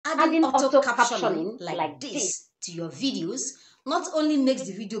Adding auto captioning like this to your videos not only makes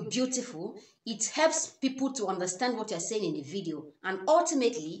the video beautiful, it helps people to understand what you're saying in the video, and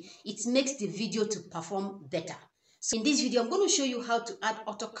ultimately it makes the video to perform better. So in this video, I'm going to show you how to add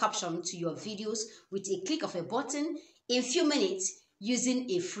auto caption to your videos with a click of a button in a few minutes using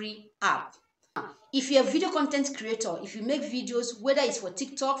a free app. If you're a video content creator, if you make videos, whether it's for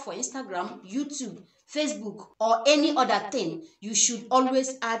TikTok, for Instagram, YouTube, Facebook, or any other thing, you should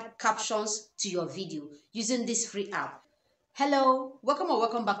always add captions to your video using this free app. Hello, welcome or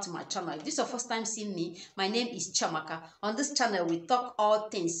welcome back to my channel. If this is your first time seeing me, my name is Chamaka. On this channel, we talk all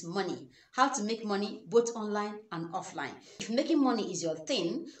things money, how to make money both online and offline. If making money is your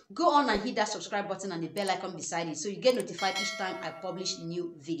thing, go on and hit that subscribe button and the bell icon beside it so you get notified each time I publish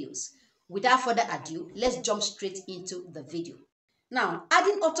new videos. Without further ado, let's jump straight into the video. Now,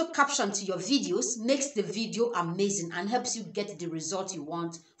 adding auto caption to your videos makes the video amazing and helps you get the result you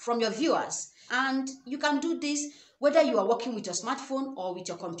want from your viewers. And you can do this whether you are working with your smartphone or with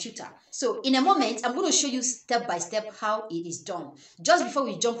your computer. So in a moment, I'm going to show you step by step how it is done. Just before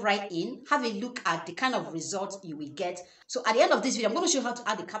we jump right in, have a look at the kind of result you will get. So at the end of this video, I'm going to show you how to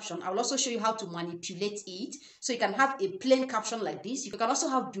add the caption. I will also show you how to manipulate it. So you can have a plain caption like this. You can also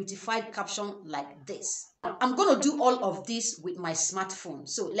have beautified caption like this. I'm going to do all of this with my smartphone.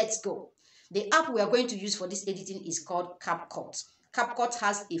 So let's go. The app we are going to use for this editing is called Capcut. Capcut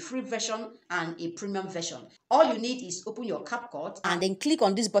has a free version and a premium version. All you need is open your Capcut and then click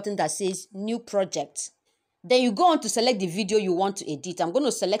on this button that says New Project. Then you go on to select the video you want to edit. I'm going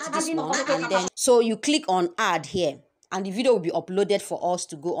to select this one and then so you click on Add here and the video will be uploaded for us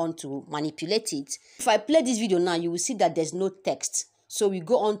to go on to manipulate it. If I play this video now, you will see that there's no text. So we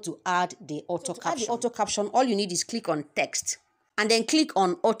go on to add the auto caption. To add the auto caption, all you need is click on Text and then click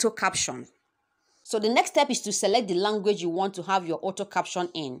on Auto Caption. So the next step is to select the language you want to have your auto caption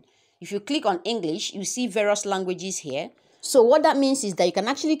in. If you click on English, you see various languages here. So what that means is that you can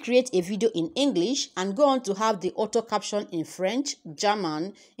actually create a video in English and go on to have the auto caption in French,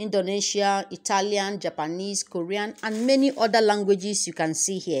 German, Indonesian, Italian, Japanese, Korean, and many other languages you can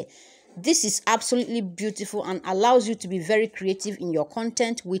see here. This is absolutely beautiful and allows you to be very creative in your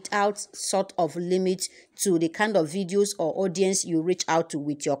content without sort of limit to the kind of videos or audience you reach out to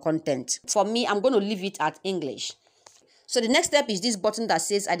with your content. For me, I'm going to leave it at English. So the next step is this button that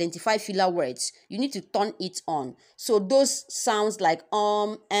says identify filler words. You need to turn it on. So those sounds like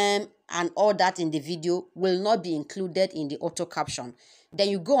and all that in the video will not be included in the auto caption. Then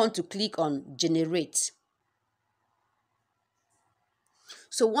you go on to click on generate.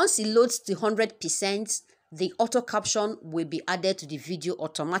 So once it loads to 100%, the auto caption will be added to the video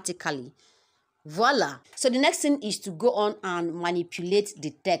automatically. Voila! So the next thing is to go on and manipulate the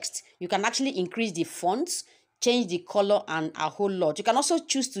text. You can actually increase the fonts, change the color, and a whole lot. You can also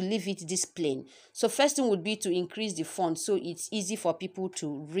choose to leave it this plain. So first thing would be to increase the font so it's easy for people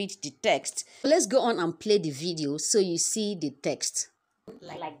to read the text. Let's go on and play the video so you see the text.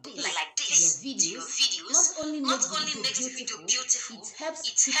 Like this. Your videos not only makes the video beautiful, it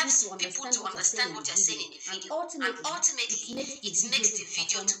helps people to understand what you're saying in the video, and ultimately it makes the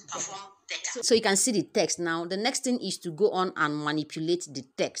video to perform better. So you can see the text now. The next thing is to go on and manipulate the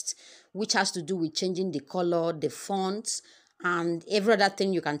text, which has to do with changing the color, the fonts, and every other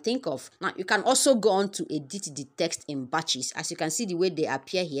thing you can think of. Now, you can also go on to edit the text in batches. As you can see the way they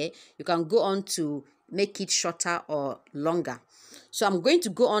appear here, you can go on to make it shorter or longer. So I'm going to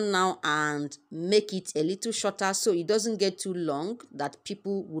go on now and make it a little shorter so it doesn't get too long that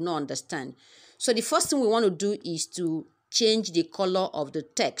people will not understand. So the first thing we want to do is to change the color of the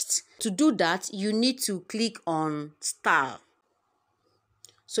text. To do that, you need to click on Style.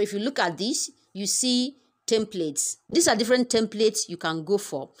 So if you look at this, you see templates. These are different templates you can go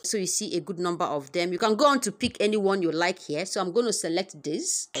for. So you see a good number of them. You can go on to pick any one you like here. So I'm going to select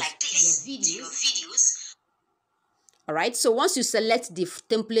this. Like this, your videos. Alright, so once you select the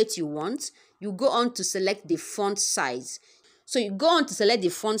template you want, you go on to select the font size. So you go on to select the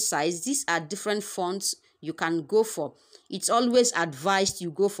font size. These are different fonts you can go for. It's always advised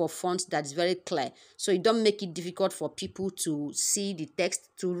you go for fonts that's very clear, so you don't make it difficult for people to see the text,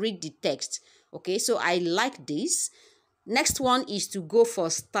 to read the text. Okay, so I like this. Next one is to go for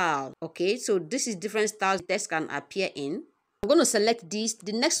style. Okay, so this is different styles text can appear in. I'm going to select this.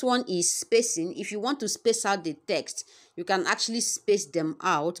 The next one is spacing. If you want to space out the text, you can actually space them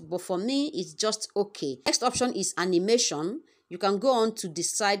out, but for me, it's just okay. Next option is animation. You can go on to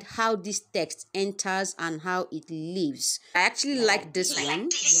decide how this text enters and how it leaves. I actually like this one.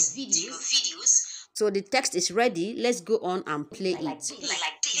 Your videos. So the text is ready. Let's go on and play it. Like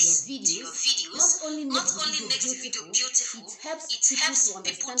this to your videos. Not only makes the video beautiful, it helps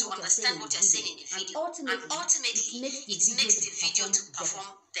people to understand what you're saying in the video. And ultimately, it makes the video to perform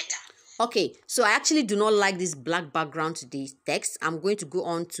better. Okay, so I actually do not like this black background to the text. I'm going to go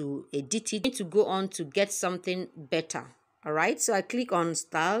on to edit it. I'm going to go on to get something better. All right, so I click on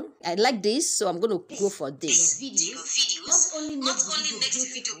style. I like this, so I'm going to go for this. Not only makes the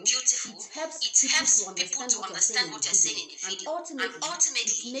video beautiful, it helps people to understand what you're saying in the video. And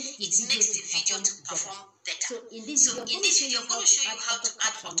ultimately, it makes the video to perform better. So in this video, I'm going to show you how to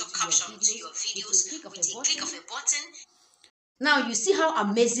add auto caption to your videos with a click of a button. Now you see how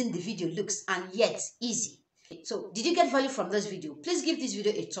amazing the video looks, and yet easy. So did you get value from this video? Please give this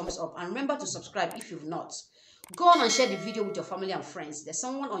video a thumbs up and remember to subscribe if you've not. Go on and share the video with your family and friends. There's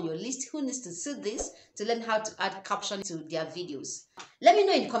someone on your list who needs to see this to learn how to add caption to their videos. Let me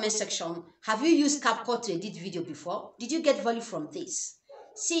know in the comment section, have you used Capcut to edit video before? Did you get value from this?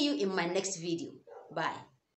 See you in my next video. Bye.